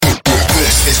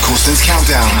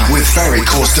with Ferry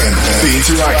Corsten, the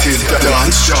interactive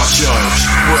dance chart show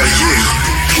where you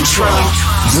control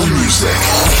the music.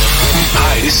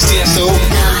 Hi, this is TSO.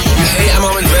 Hey, I'm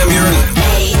Armin van Buuren.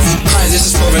 Hi, this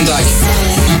is Paul van Dyk.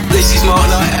 This is Martin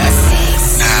Knight.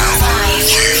 Now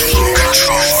you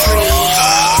control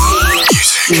the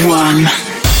music. 1.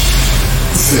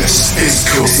 This is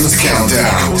Corsten's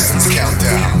Countdown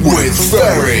with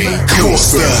Ferry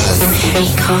Corsten.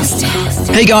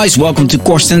 Hey guys, welcome to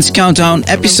Corsten's Countdown,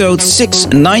 episode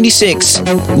 696.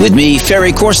 With me,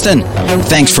 Ferry Corsten.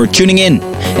 Thanks for tuning in.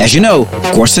 As you know,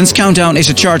 Corsten's Countdown is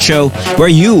a chart show where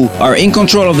you are in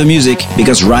control of the music,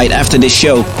 because right after this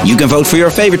show, you can vote for your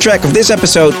favorite track of this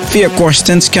episode via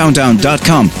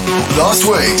corstenscountdown.com. Last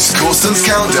week's Corsten's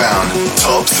Countdown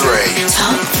Top 3.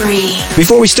 Top 3.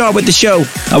 Before we start with the show,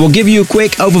 I will give you a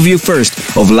quick overview first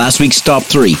of last week's top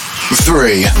 3.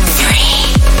 3.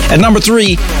 At number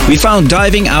 3, we found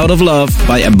Diving Out of Love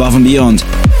by Above and Beyond. 2.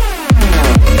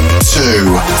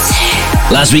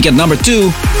 Last week at number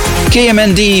 2,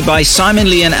 KMND by Simon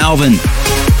Lee and Alvin.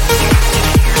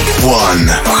 1.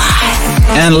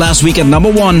 And last week at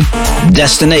number 1,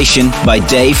 Destination by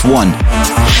Dave 1.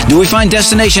 Do we find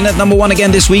Destination at number 1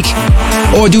 again this week?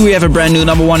 Or do we have a brand new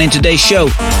number 1 in today's show?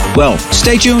 Well,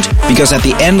 stay tuned, because at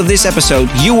the end of this episode,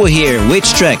 you will hear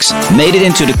which tracks made it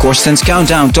into the Corsten's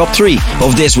Countdown Top 3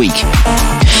 of this week.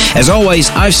 As always,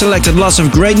 I've selected lots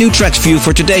of great new tracks for you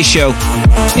for today's show.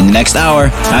 In the next hour,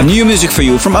 I have new music for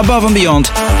you from Above and Beyond.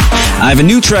 I have a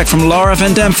new track from Laura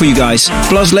Van Dam for you guys.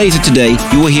 Plus later today,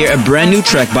 you will hear a brand new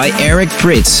track by Eric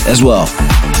Prydz as well.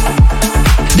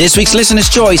 This week's Listener's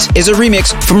Choice is a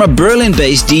remix from a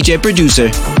Berlin-based DJ producer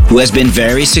who has been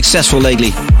very successful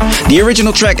lately. The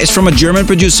original track is from a German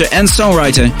producer and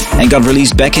songwriter and got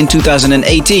released back in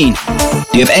 2018.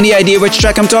 Do you have any idea which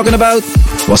track I'm talking about?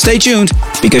 Well, stay tuned,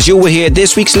 because you will hear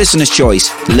this week's Listener's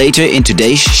Choice later in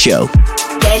today's show.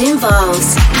 Get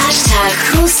involved.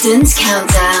 #Corsten's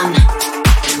Countdown.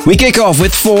 We kick off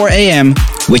with 4 AM,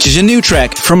 which is a new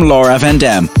track from Laura Van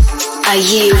Dam. Are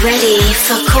you ready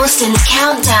for Corsten's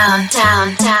Countdown?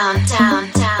 Down, down, down,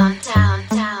 down, down,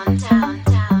 down, down.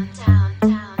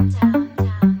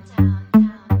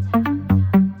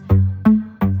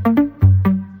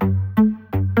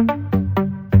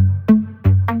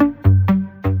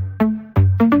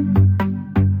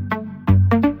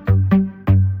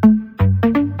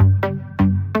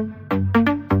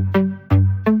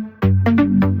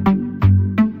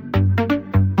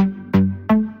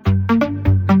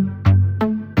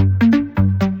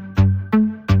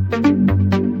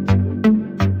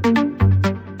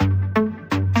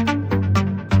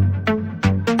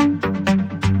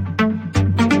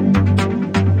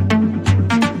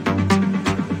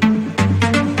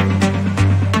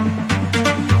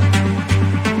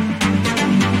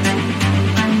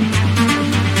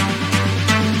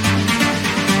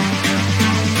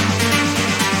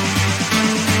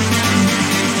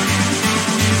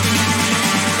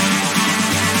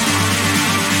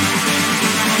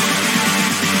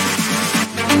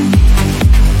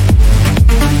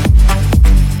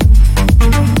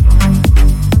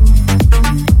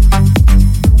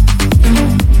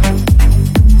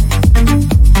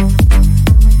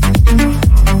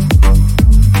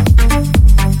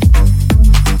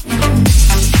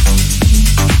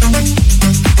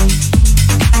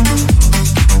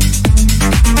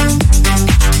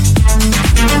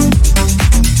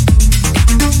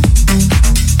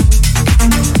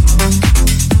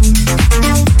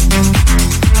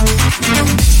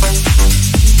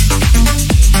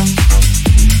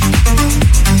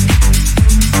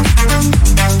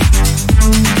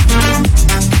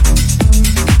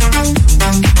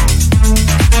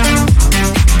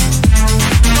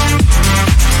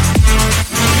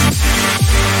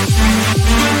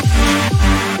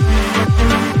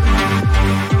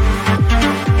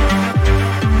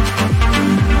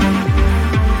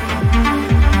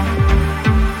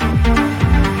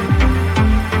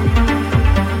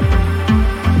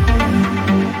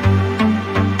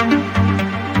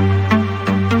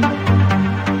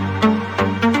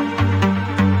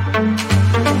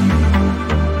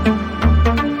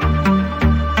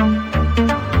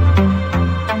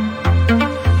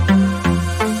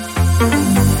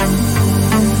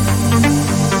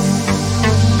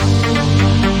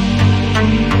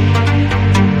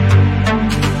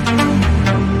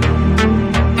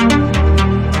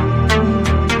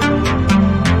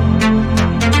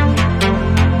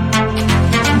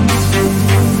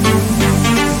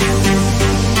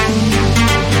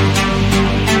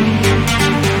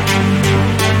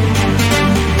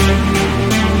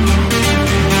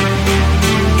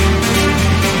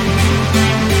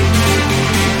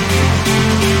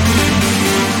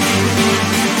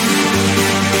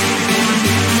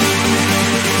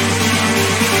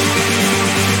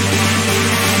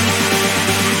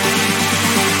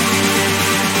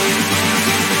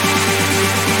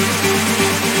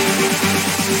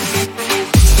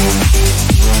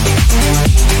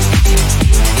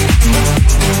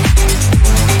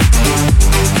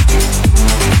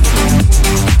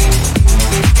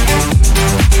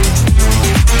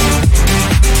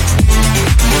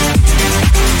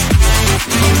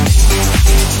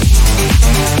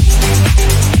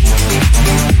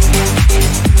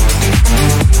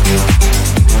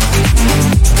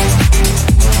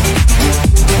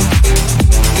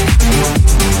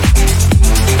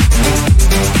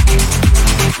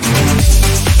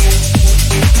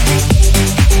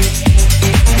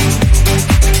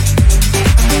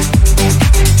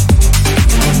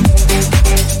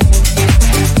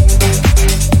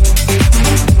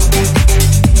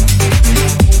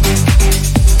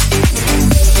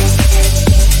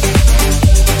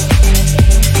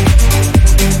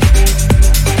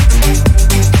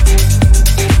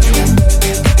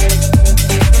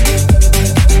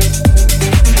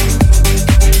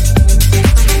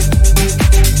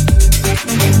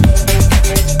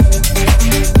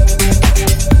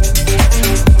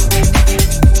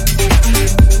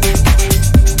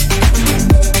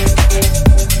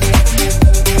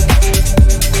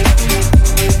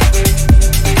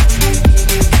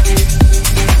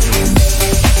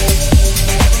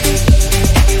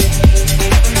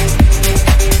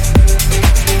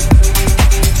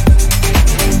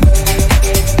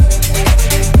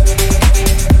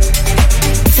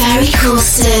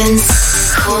 Corsten's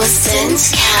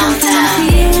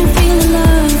Countdown. Feel the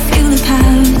love, feel the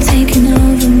power taking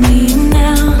over me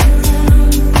now.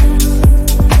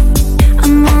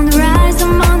 I'm on the rise,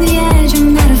 I'm on the edge,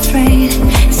 I'm not afraid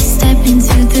to step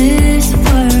into this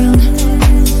world.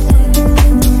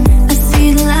 I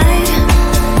see the light,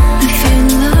 I feel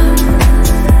love,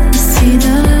 I see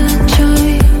the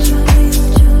joy.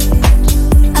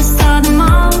 I saw them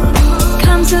all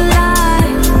come to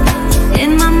life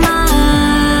in my mind.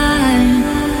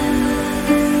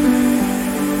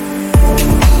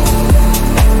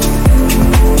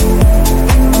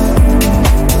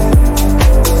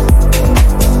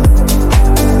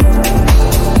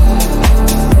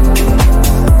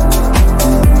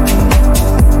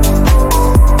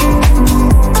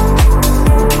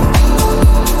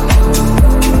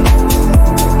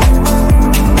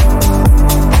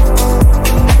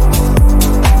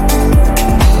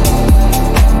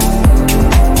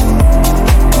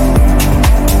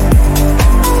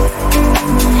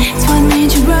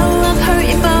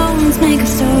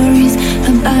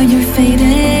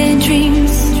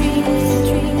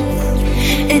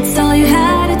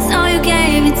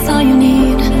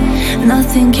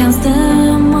 Nothing counts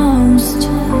the most.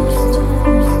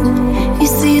 You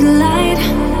see the light,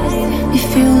 you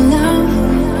feel love,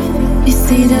 you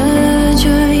see the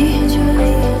joy.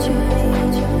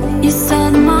 You saw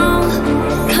them all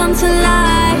come to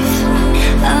life,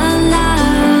 aligned.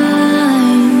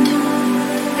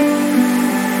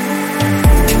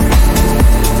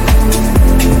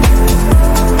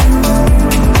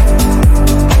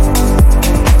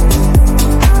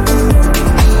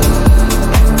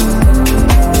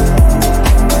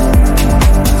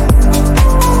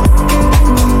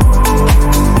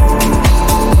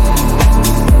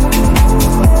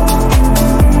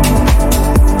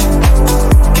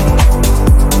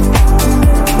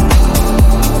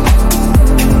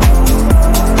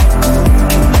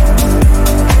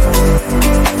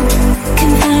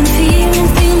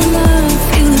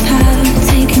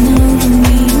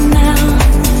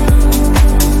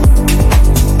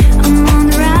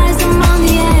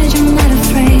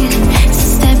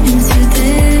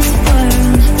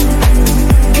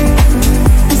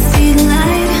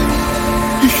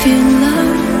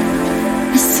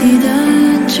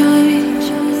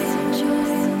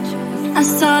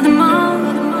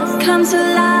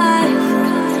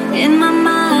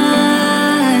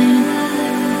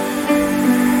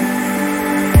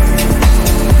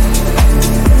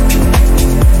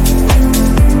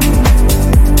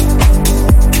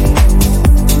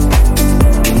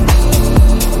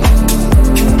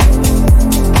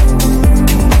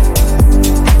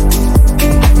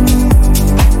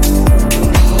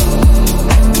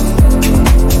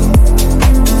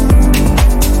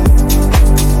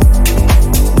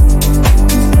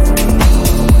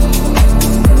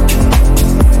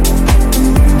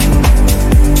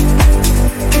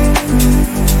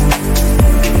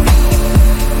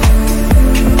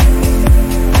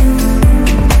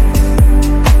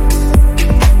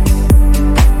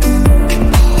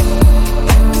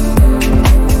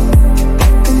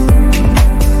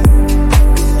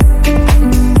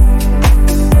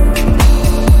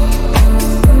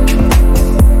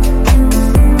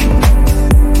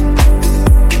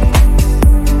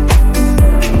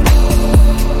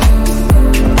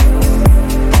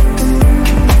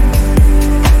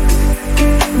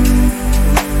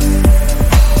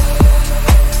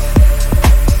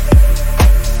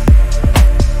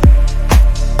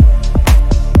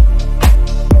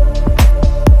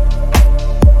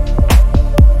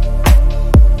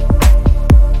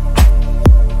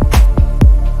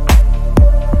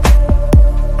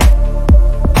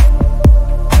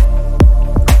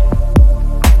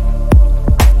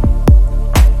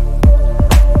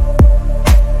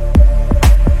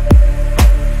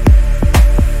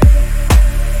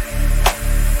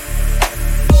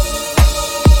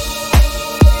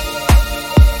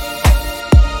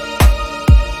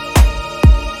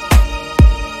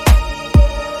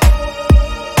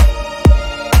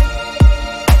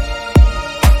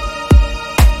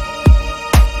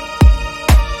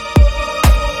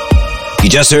 You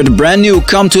just heard a brand new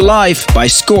Come to Life by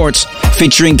Scorch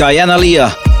featuring Diana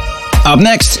Leah. Up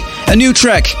next, a new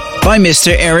track by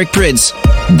Mr. Eric Prydz.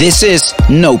 This is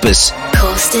Nopus.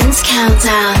 Corsten's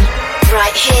Countdown,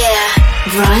 right here,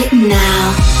 right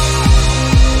now.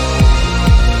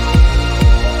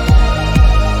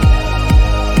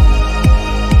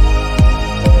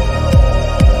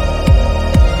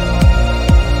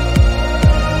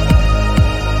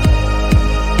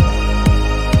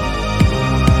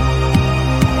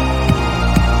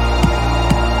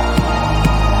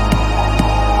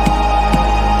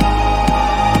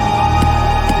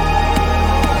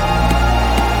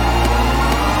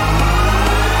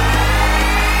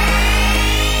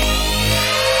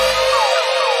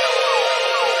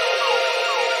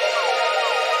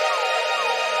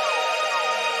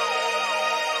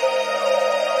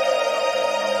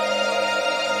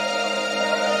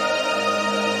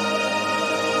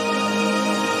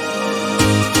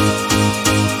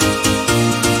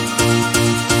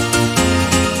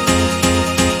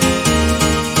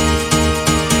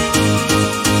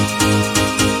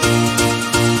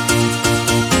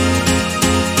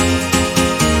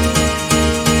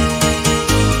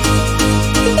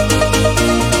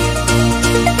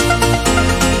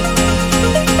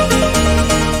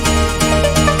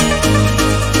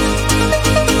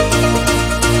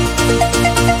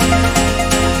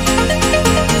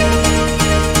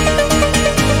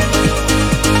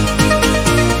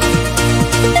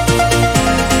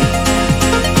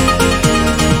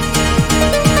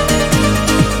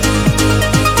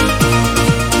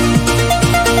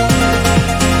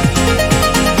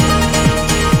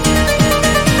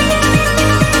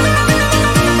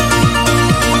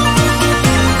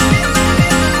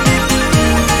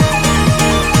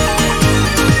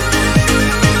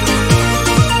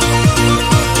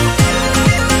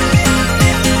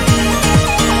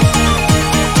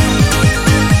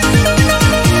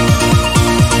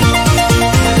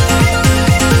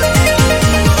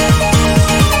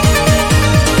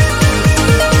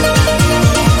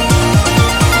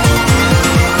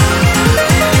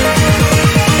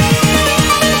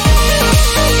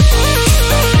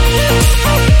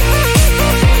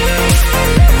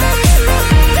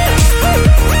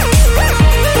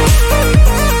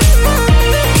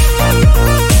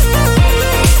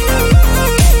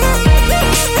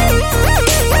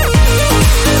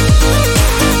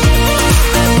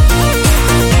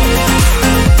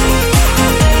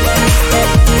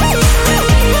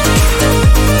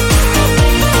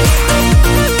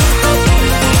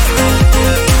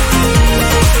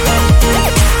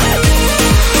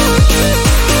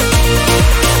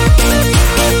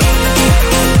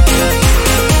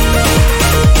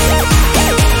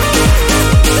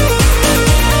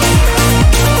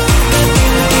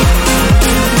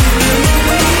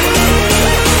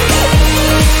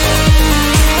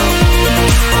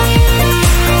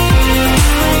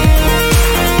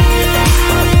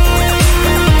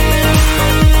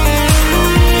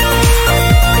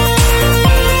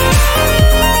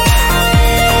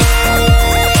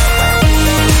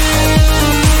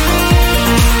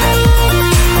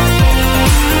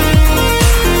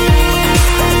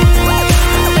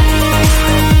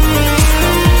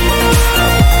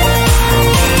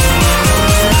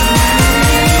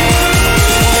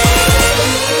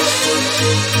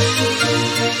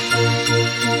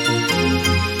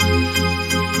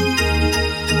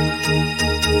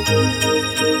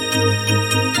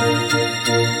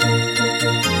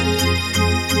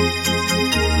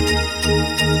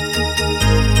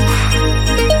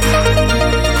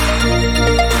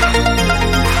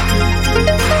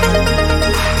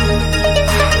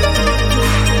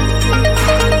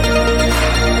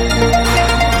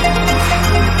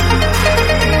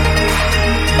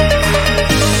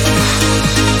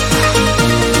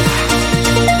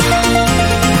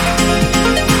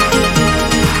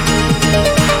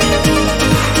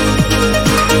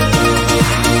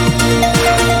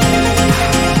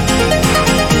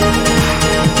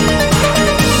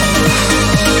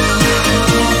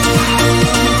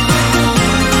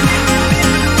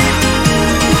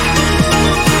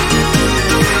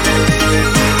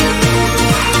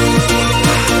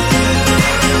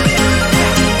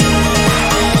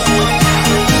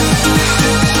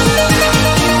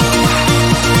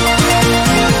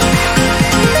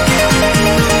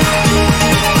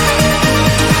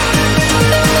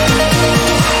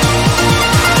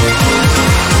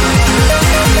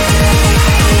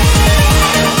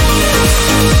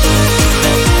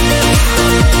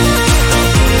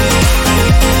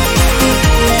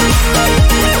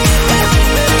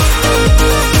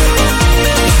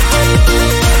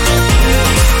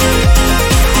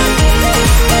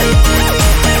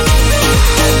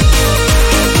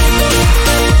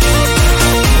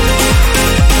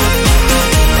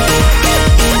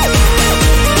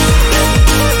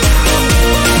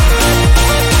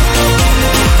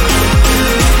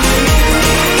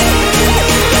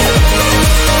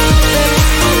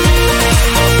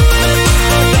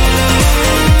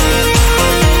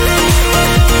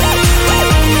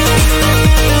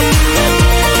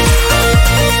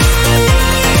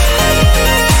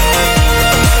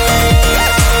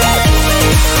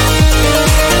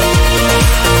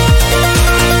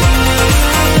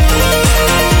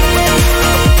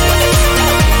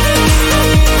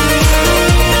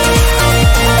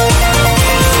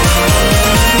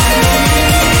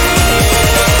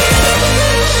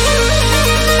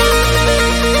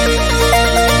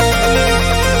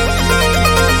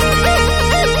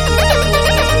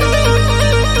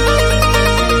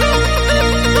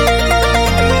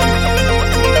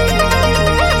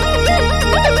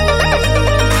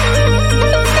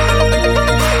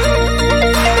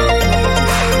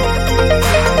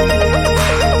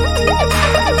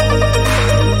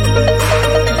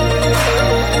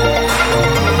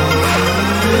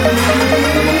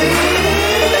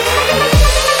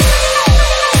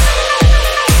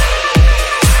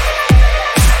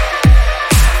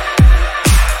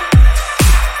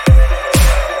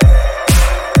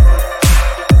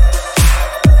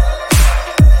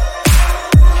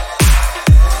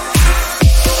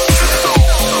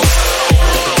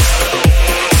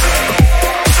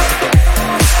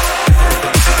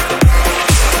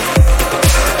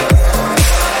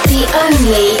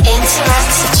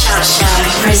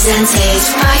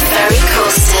 Presented by Ferry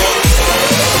Corsten.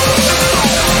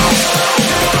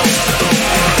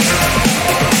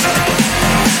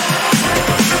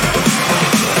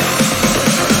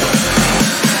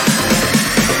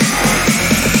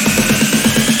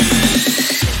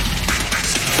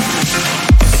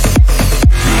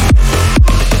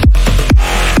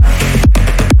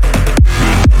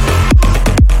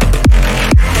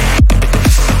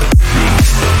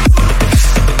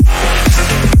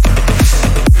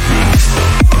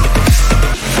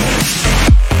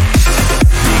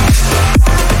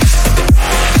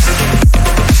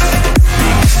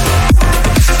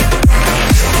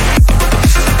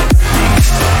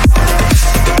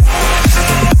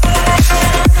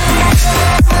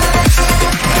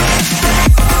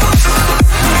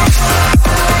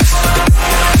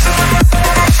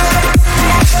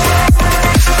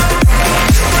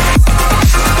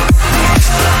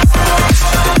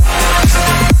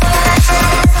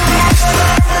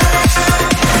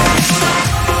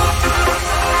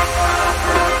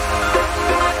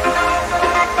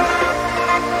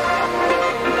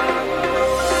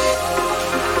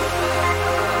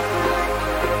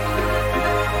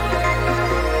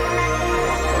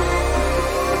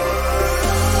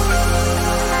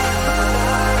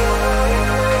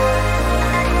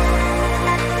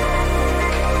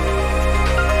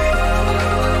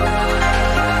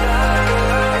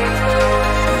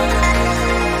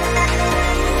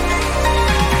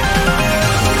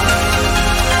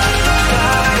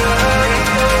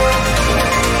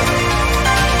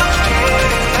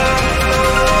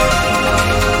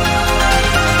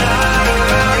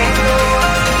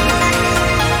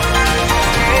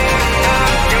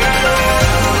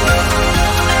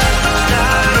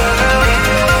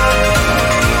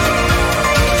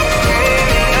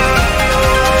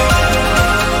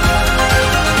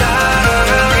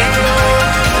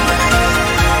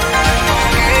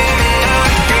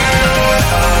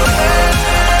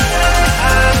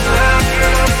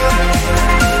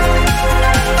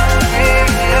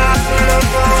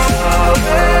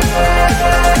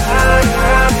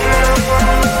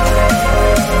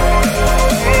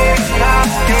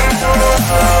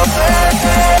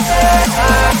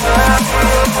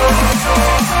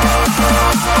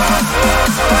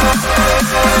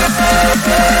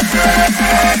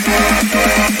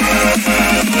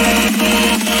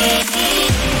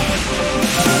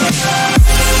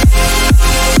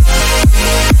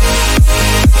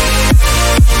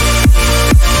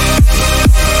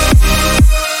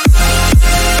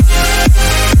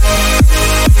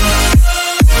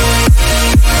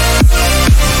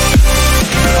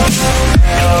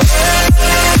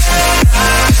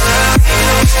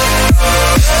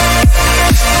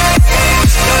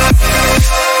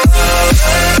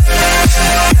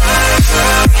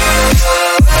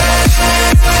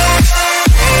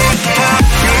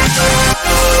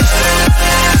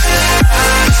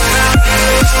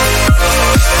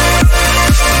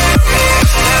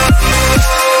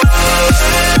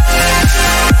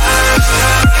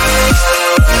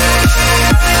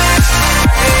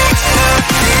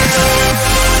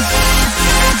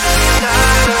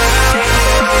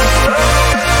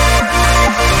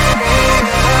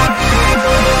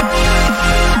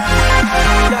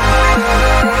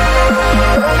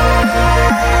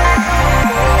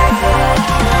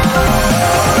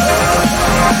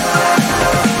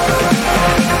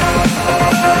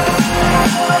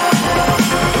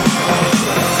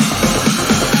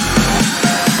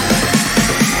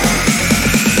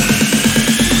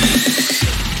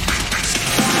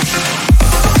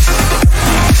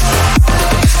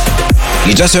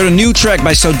 You just heard a new track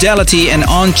by Sodality and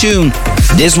On Tune.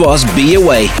 This was Be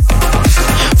Away.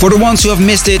 For the ones who have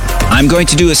missed it, I'm going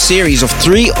to do a series of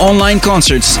 3 online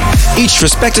concerts, each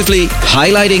respectively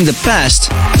highlighting the past,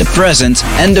 the present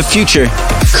and the future.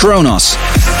 Kronos.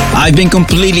 I've been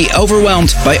completely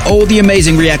overwhelmed by all the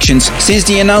amazing reactions since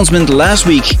the announcement last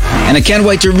week, and I can't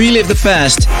wait to relive the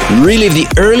past, relive the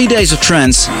early days of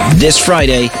trance this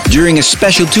Friday during a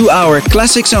special 2-hour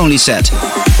classics only set.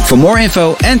 For more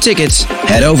info and tickets,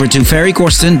 head over to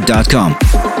ferrycorsten.com.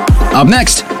 Up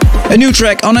next, a new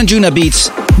track on Anjuna Beats.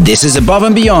 This is Above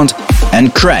and Beyond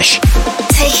and Crash.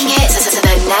 Taking it to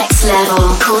the next level.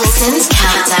 Corsten's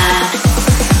Countdown.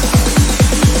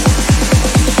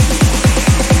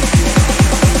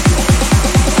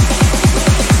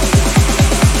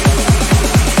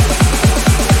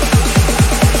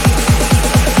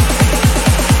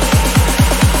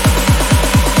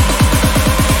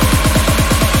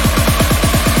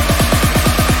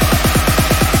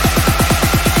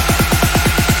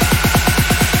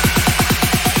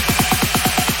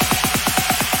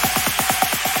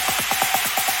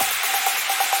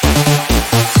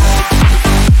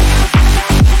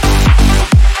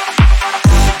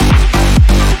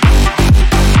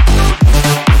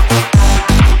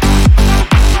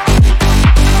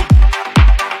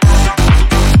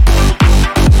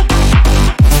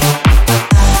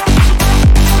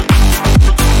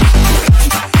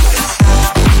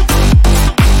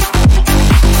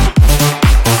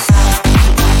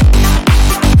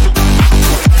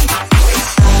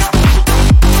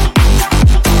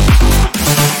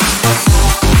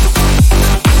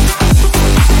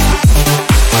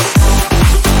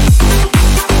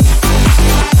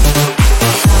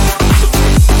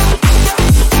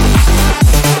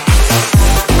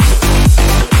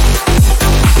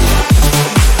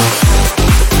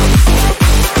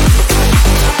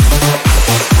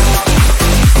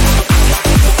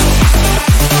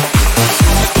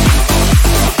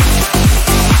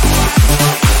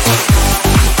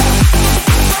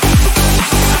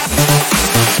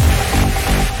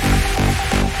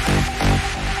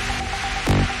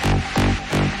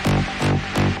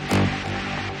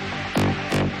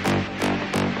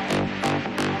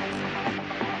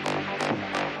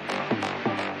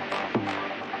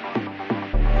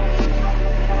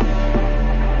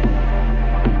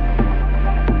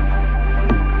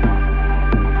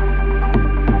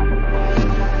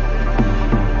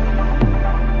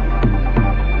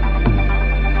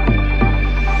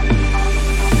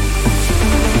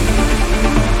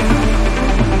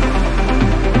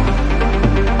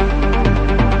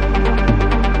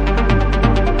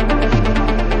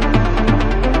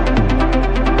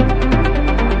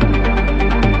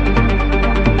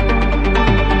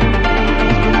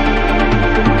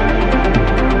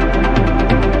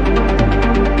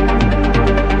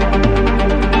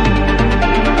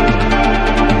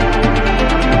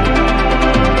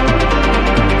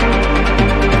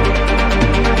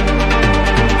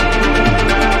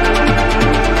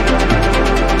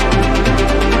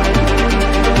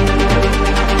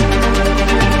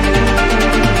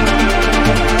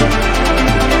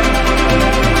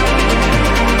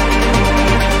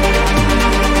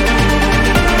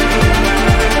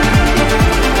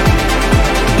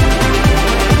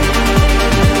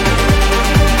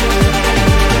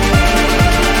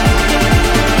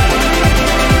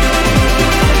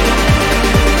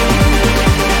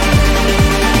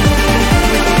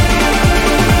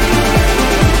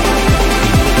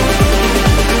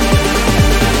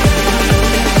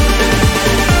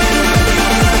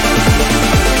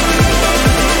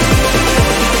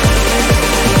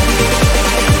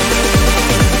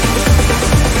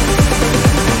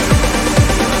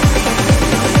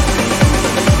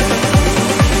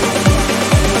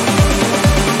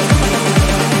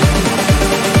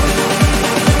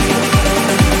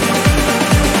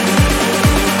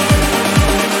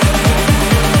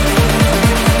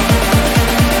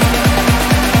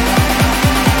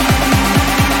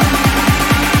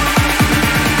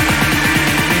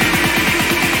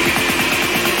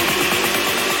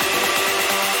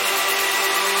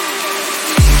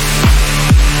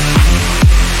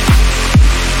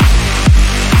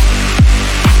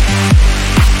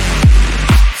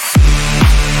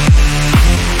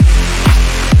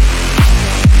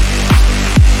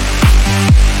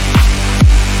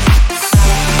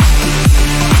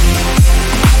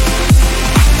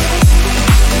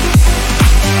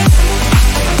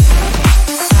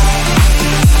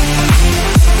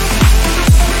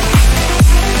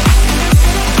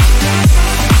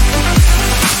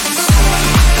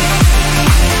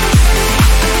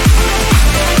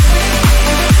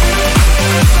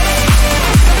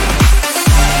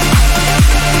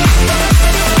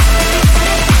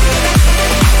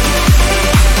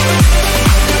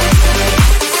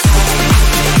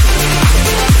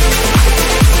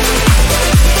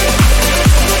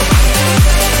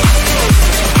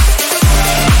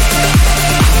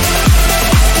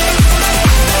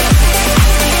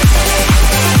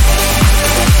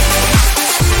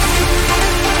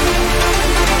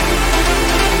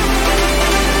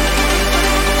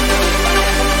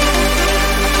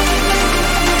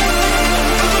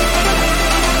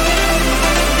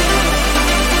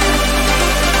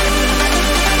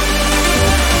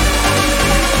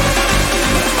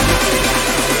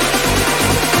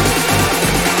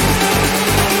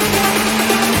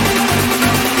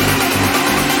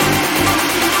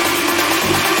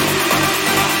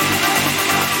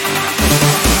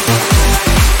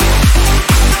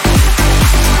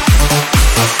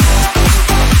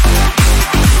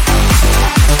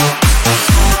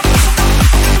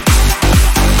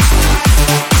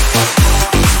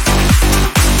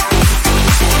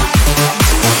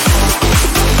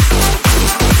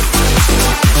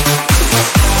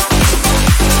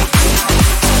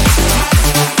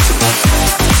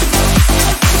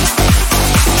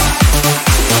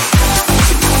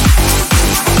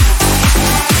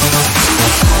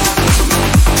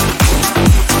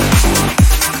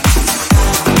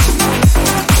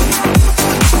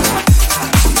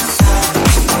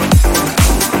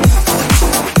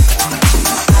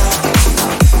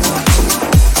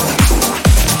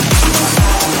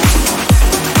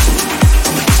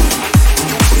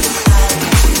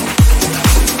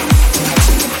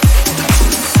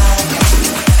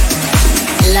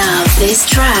 today's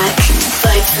track?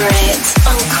 Vote for it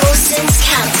on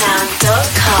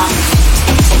CorstensCountdown.com.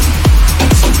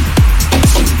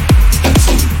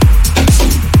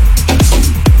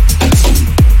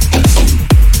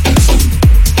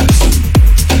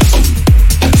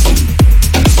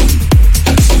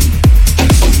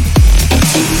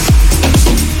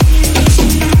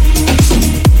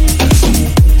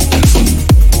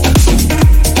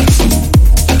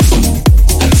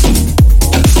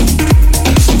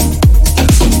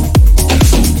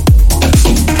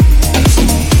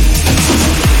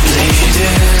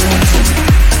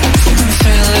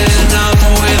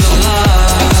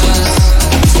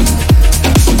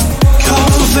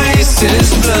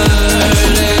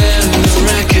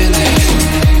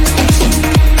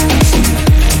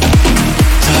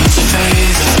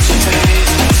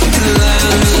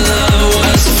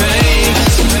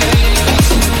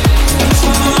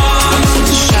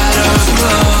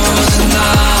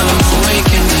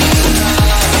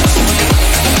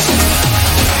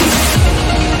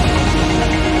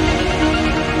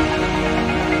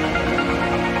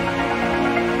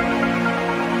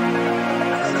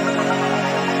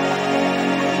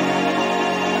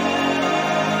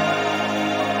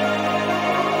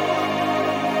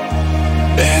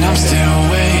 And I'm still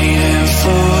waiting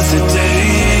for the day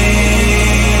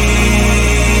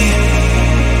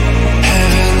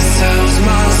heaven sells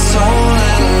my soul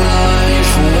and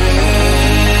life away.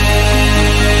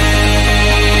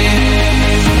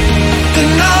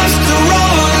 And after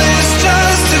all, it's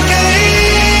just a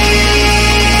game.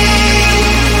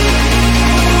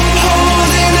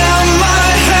 Holding out my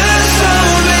hand, show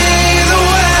me the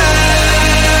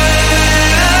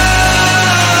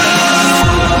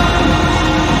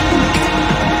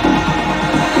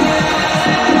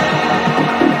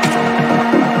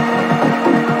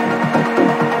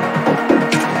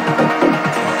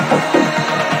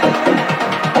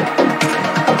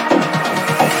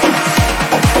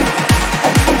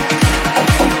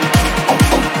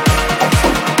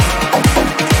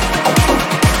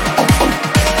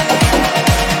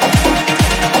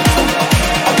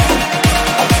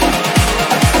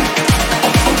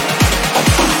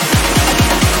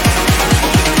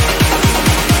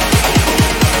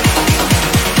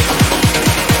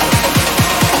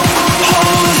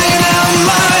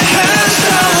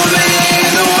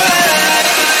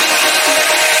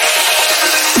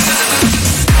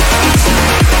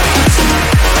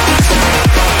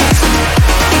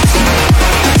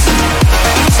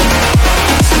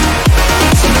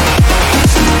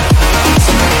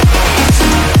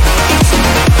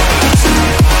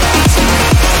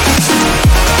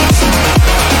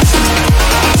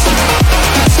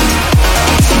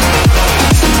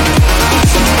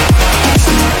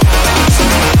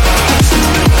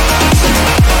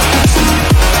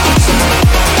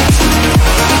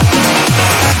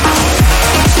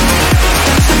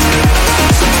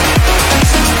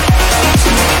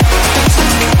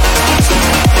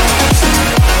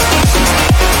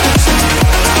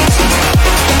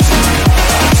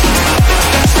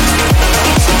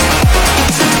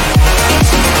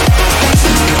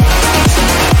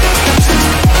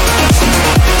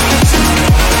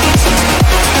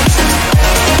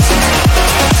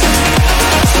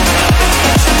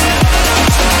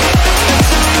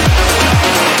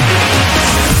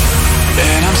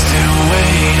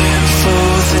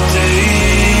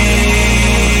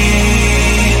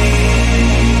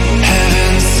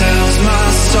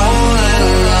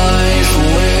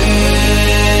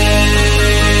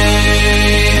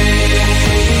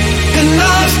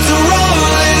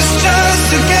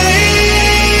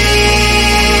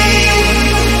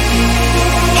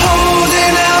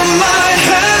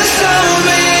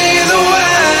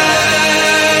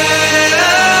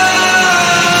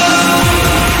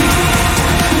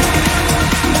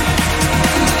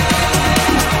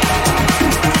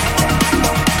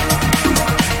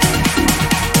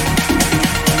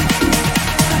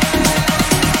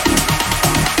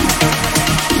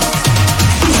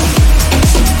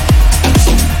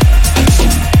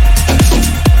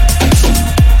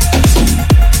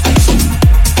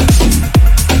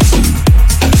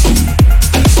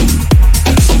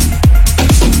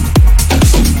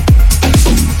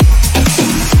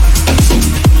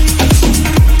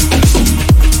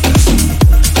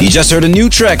You just heard a new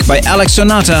track by Alex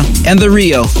Sonata and The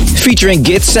Rio, featuring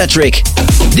Git Cetric.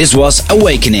 This was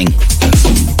Awakening.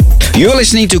 You're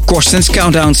listening to Corsten's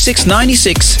Countdown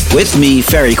 696 with me,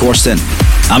 Ferry Corsten.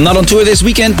 I'm not on tour this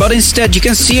weekend, but instead you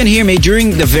can see and hear me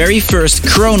during the very first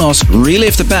Kronos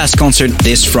Relive the Past concert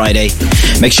this Friday.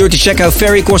 Make sure to check out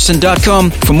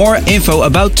ferrycorsten.com for more info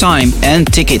about time and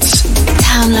tickets.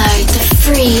 Download the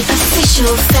free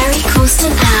official Ferry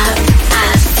Corsten app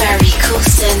at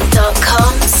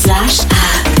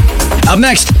ferrycorsten.com/app. Up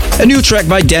next, a new track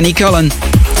by Danny Cullen,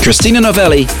 Christina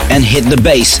Novelli, and Hit the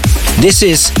Bass. This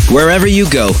is Wherever You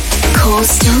Go.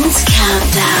 Corsten's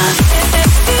Countdown.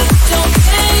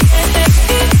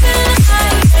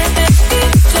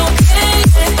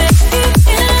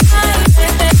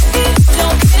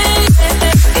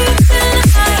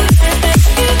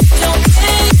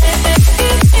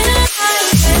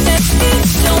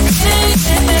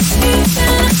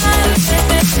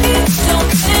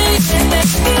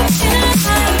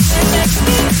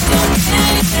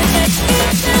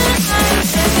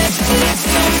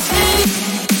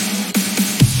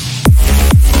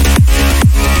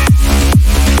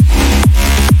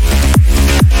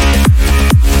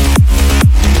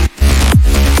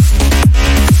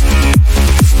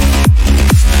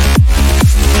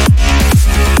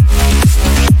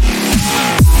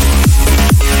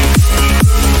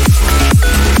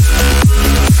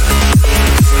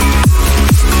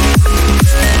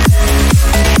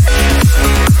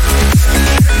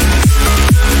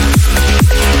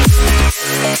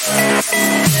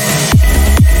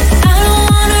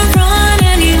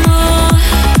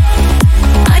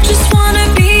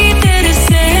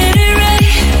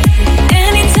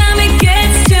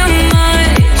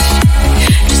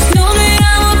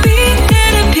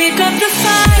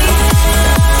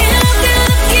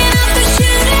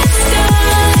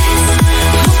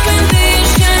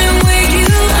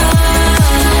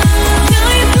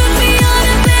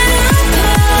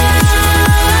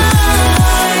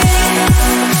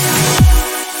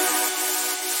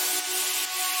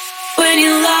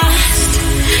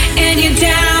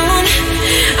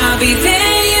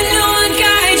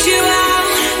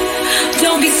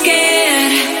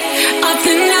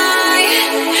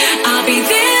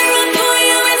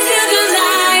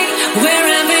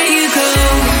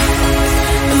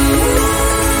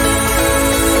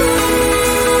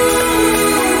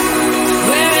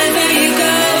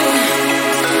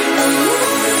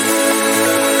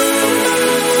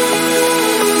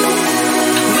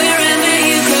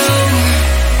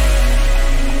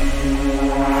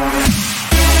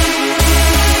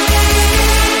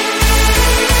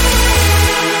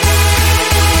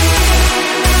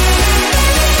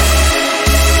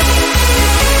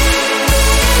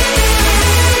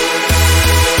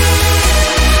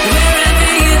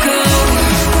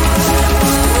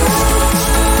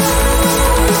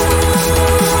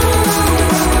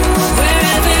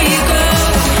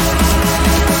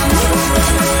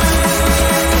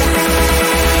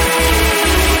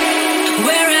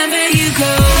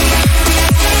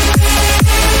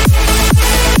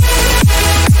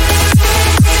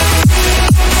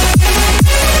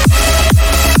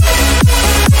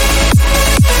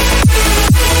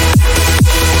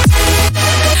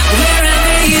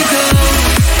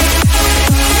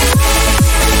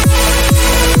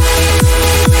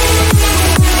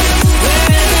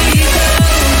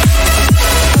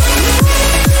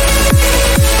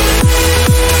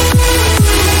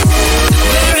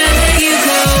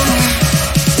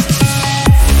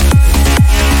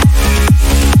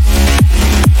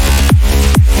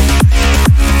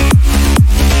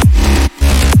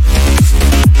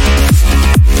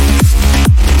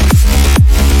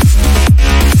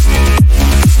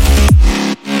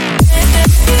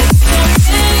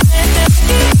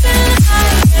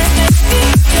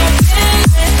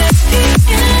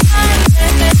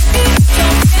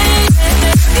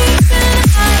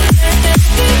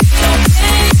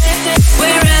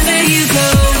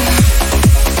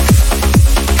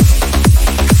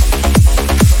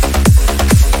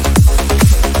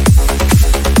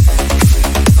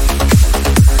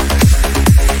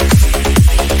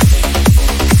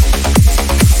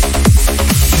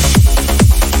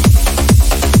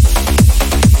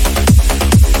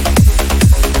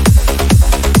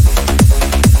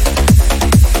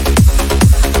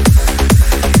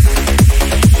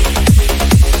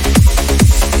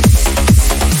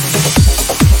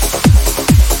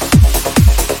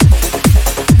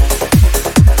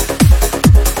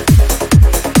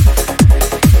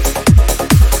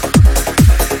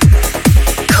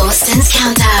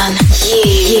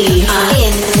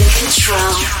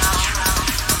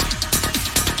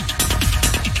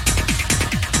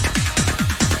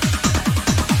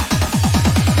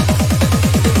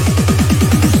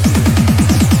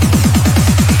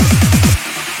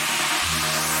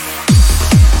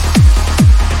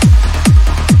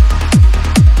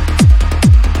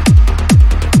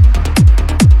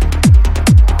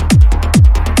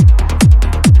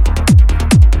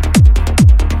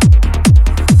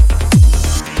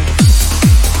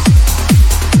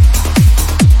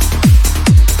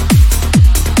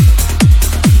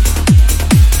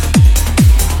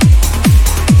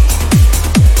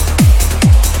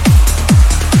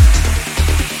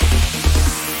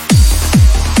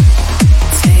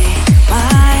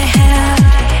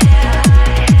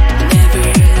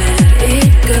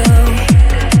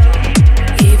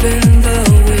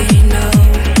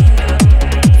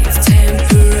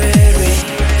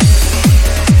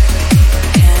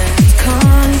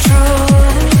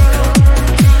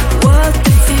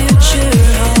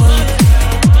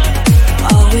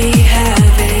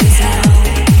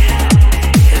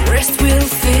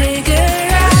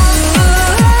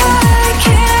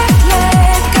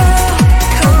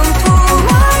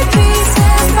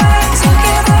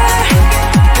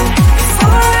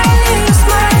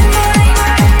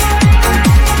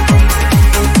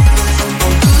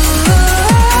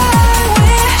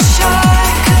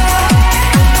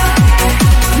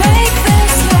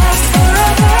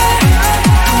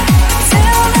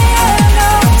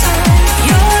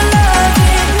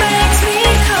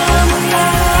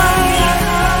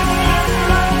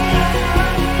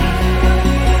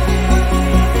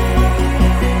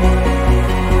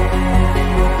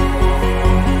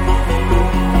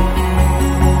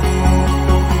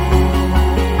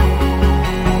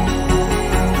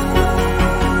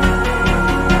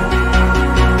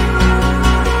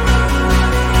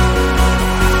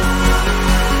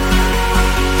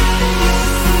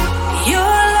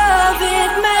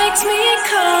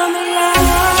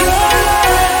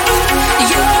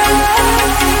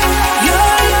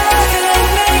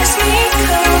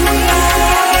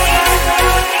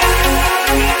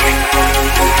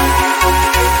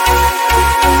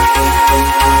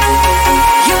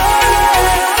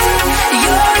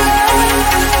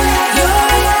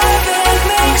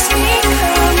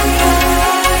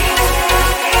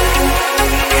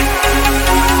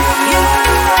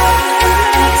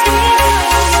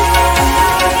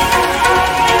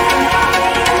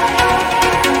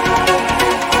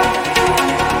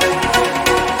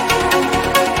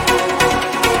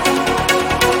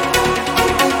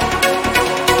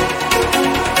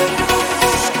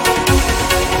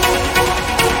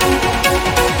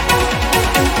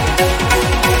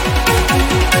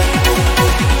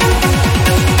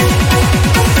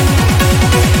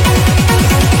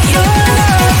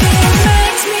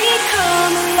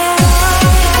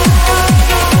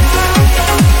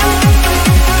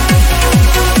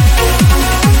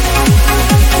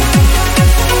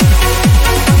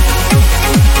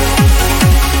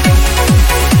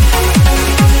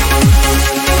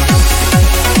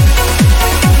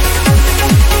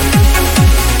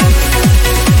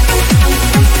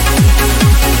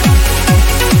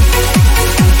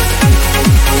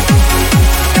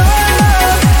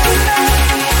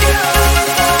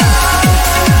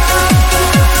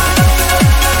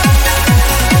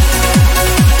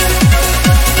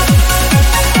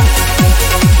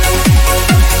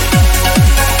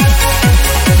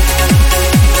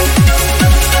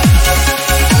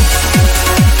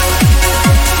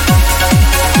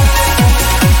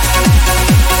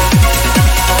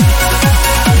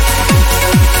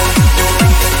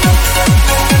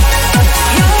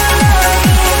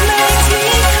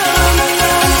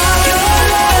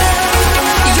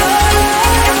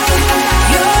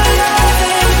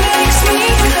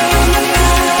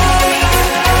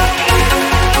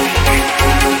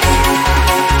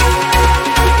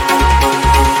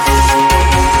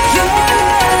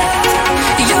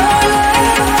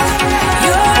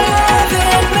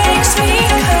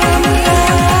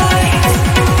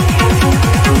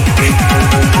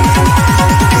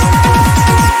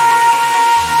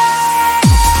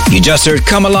 You just heard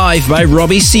Come Alive by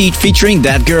Robbie Seed featuring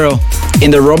That Girl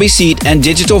in the Robbie Seed and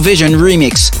Digital Vision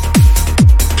remix.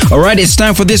 Alright, it's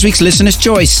time for this week's Listener's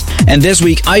Choice. And this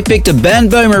week I picked a Ben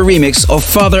Böhmer remix of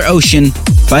Father Ocean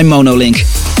by Monolink.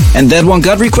 And that one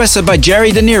got requested by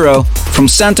Jerry De Niro from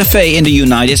Santa Fe in the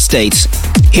United States.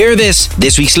 Hear this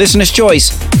week's Listener's Choice,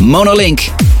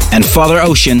 Monolink and Father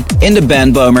Ocean in the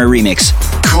Ben Böhmer remix.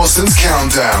 Corsten's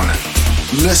Countdown.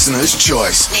 Listener's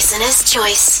Choice. Listener's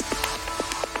Choice.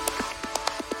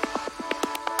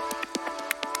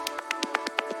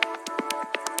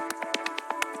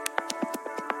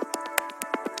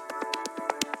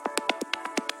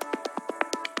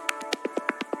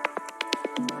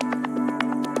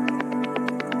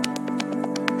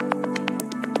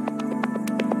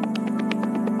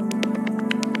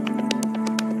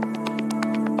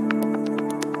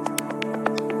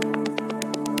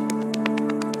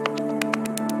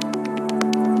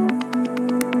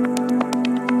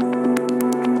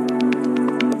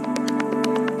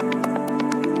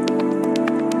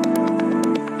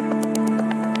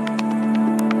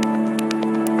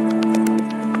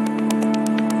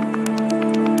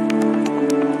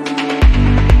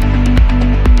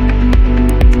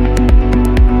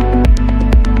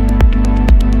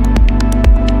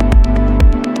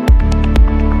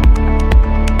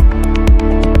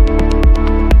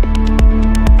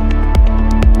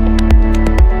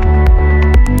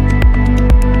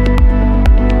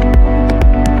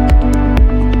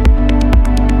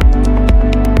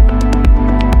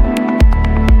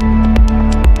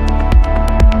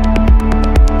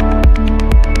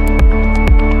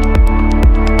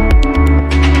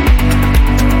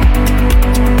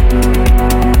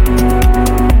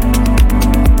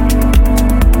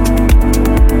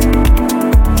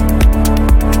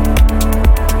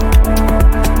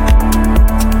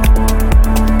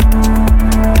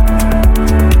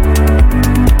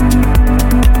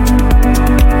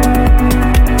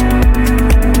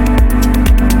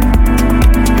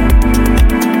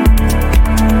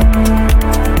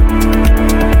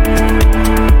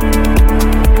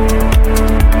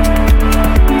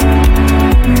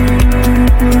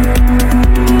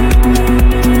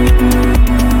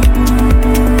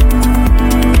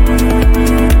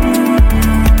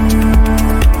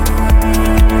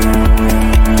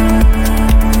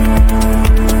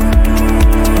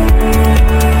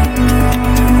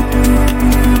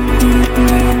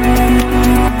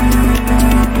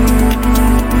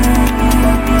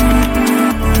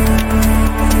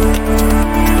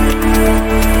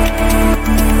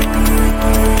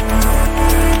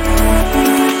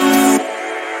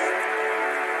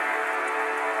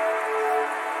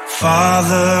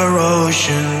 Father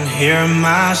Ocean, hear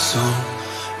my song.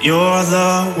 You're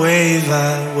the wave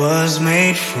I was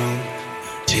made from.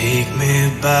 Take me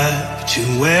back to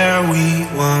where we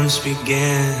once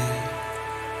began.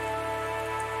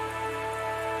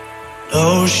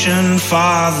 Ocean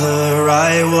Father,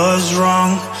 I was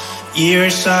wrong.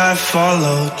 Years I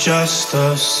followed just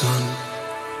the sun.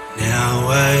 Now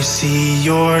I see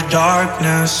your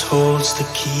darkness holds the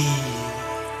key.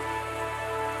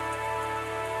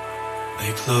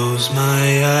 I close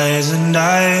my eyes and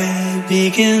I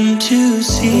begin to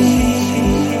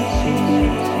see.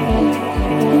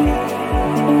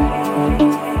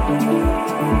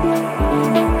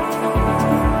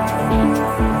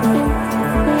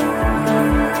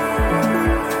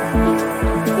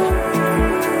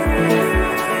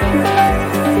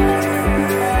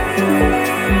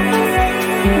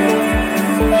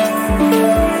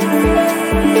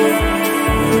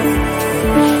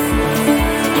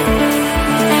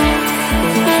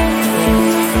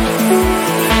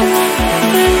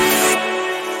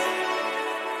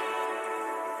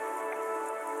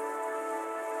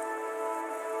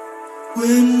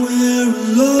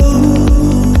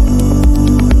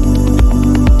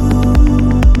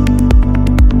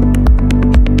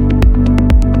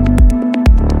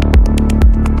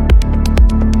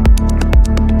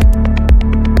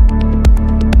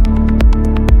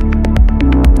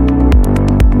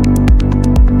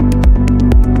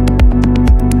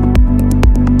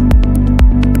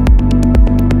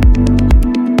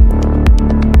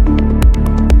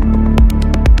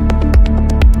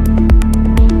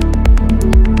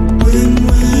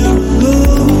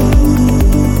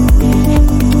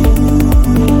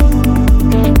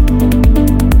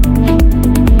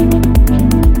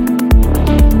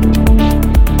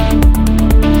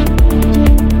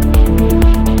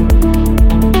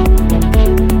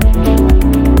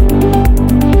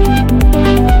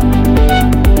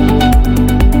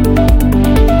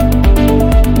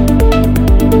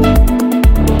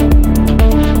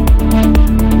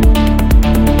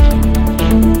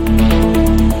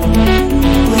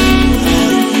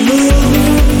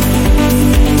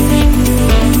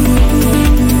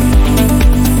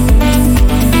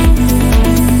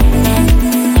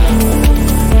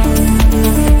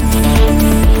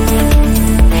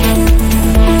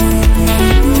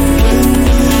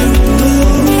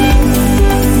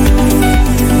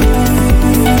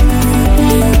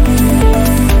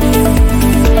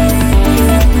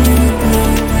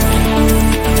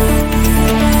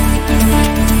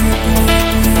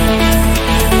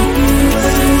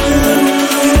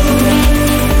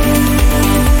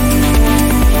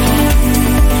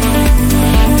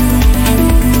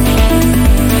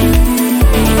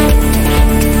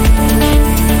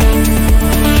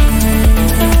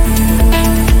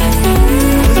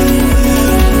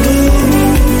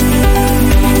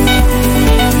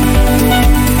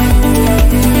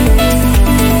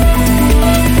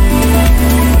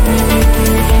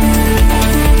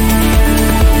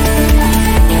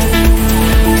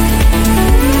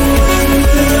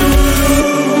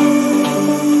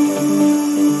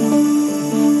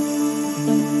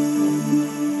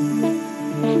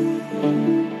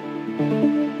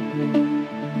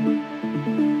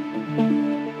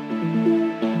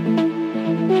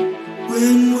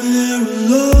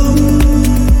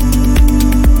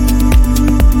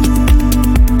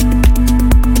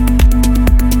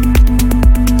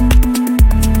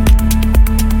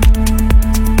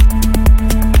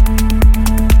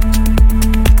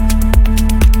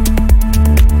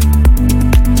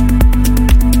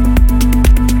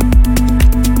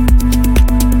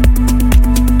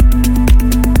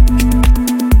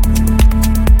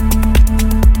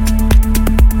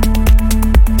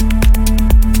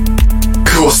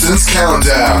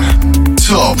 Countdown.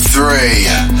 Top 3.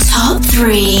 Top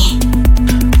 3.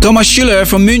 Thomas Schüller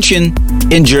from München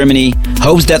in Germany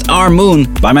hopes that Our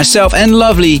Moon by myself and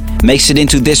Lovely makes it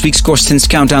into this week's Corsten's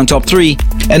Countdown Top 3.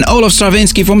 And Olaf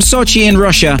Stravinsky from Sochi in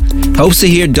Russia hopes to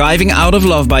hear Diving Out of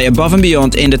Love by Above and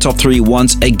Beyond in the top 3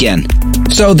 once again.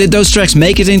 So did those tracks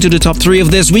make it into the top 3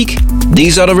 of this week?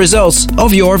 These are the results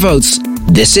of your votes.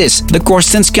 This is the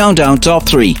Corsten's Countdown Top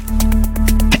 3.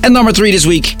 And number 3 this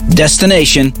week,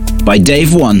 Destination by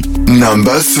Dave 1.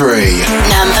 Number 3.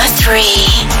 Number 3.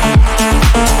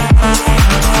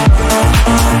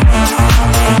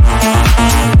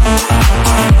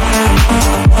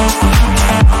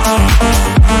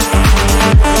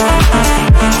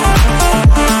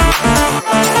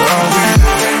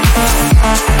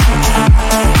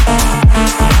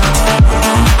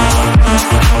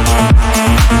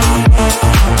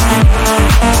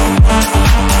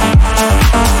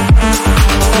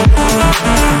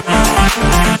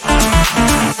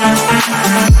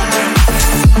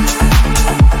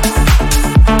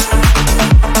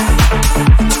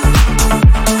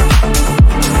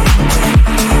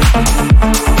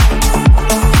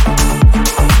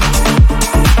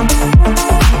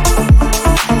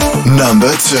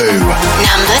 Number 2.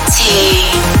 Number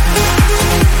 2.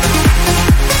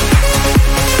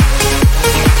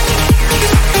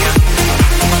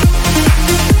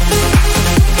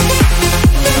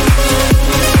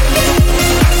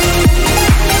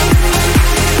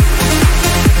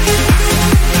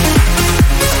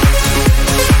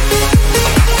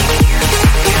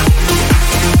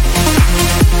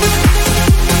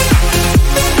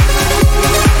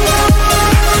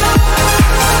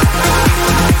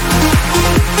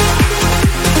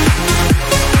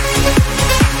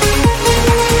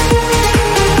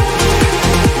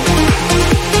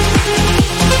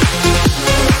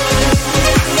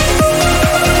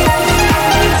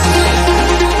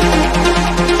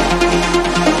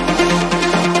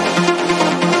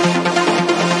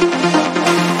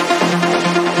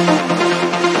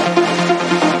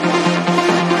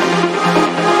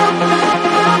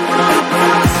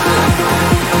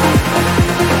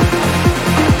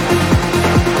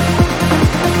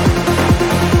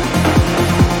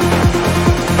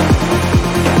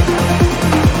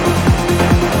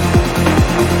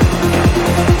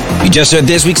 Just heard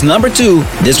this week's number 2.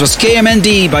 This was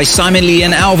KMND by Simon Lee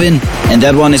and Alvin. And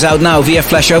that one is out now via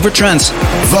Flashover Trance.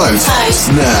 Vote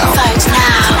now. Vote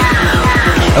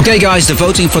now. Okay guys, the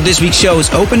voting for this week's show is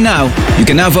open now. You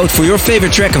can now vote for your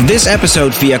favorite track of this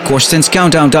episode via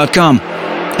CorstensCountdown.com.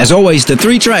 As always, the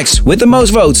 3 tracks with the most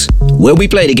votes will be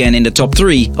played again in the top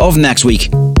 3 of next week.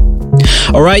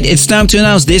 Alright, it's time to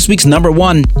announce this week's number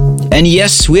 1. And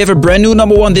yes, we have a brand new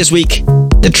number 1 this week.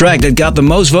 The track that got the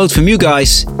most votes from you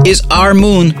guys is Our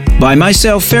Moon by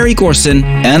myself, Ferry Corsten,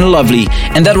 and Lovely.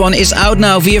 And that one is out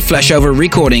now via Flashover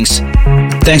Recordings.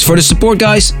 Thanks for the support,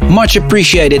 guys. Much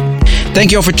appreciated.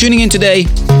 Thank you all for tuning in today.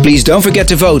 Please don't forget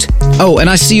to vote. Oh, and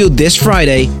I see you this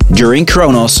Friday during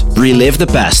Kronos Relive the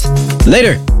Past.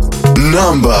 Later.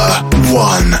 Number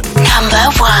 1.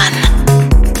 Number 1.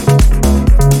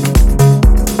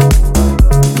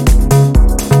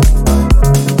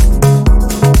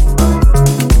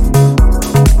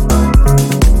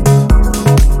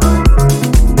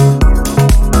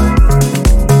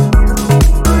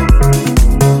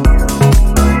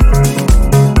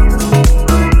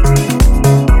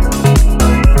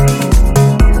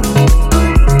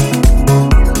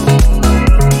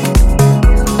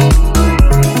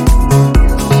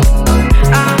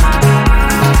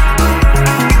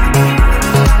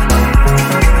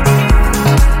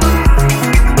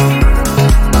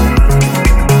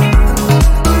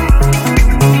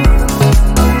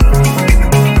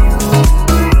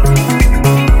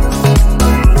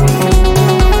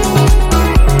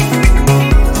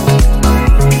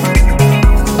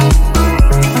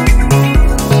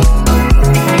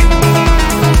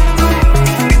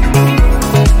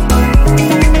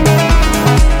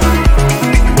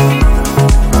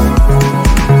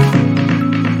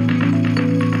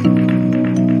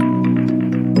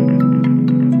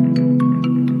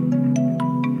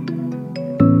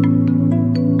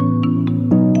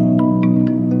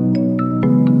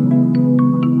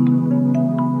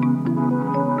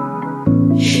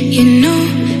 You know,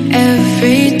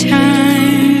 every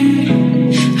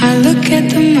time I look at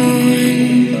the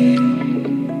moon,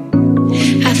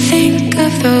 I think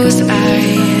of those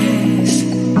eyes,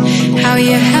 how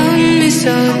you held me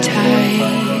so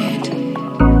tight,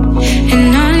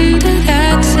 and under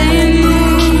that same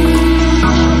moon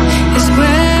is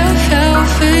where I fell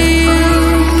for you,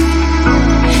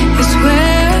 is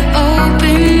where I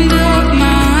opened up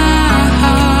my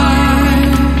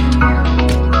heart.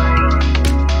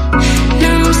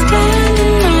 Now I'm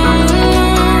standing all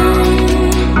alone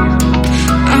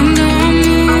under a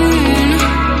moon.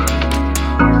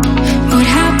 What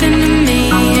happened to me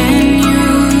and you?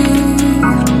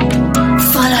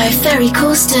 Follow Ferry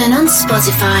Corsten on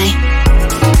Spotify.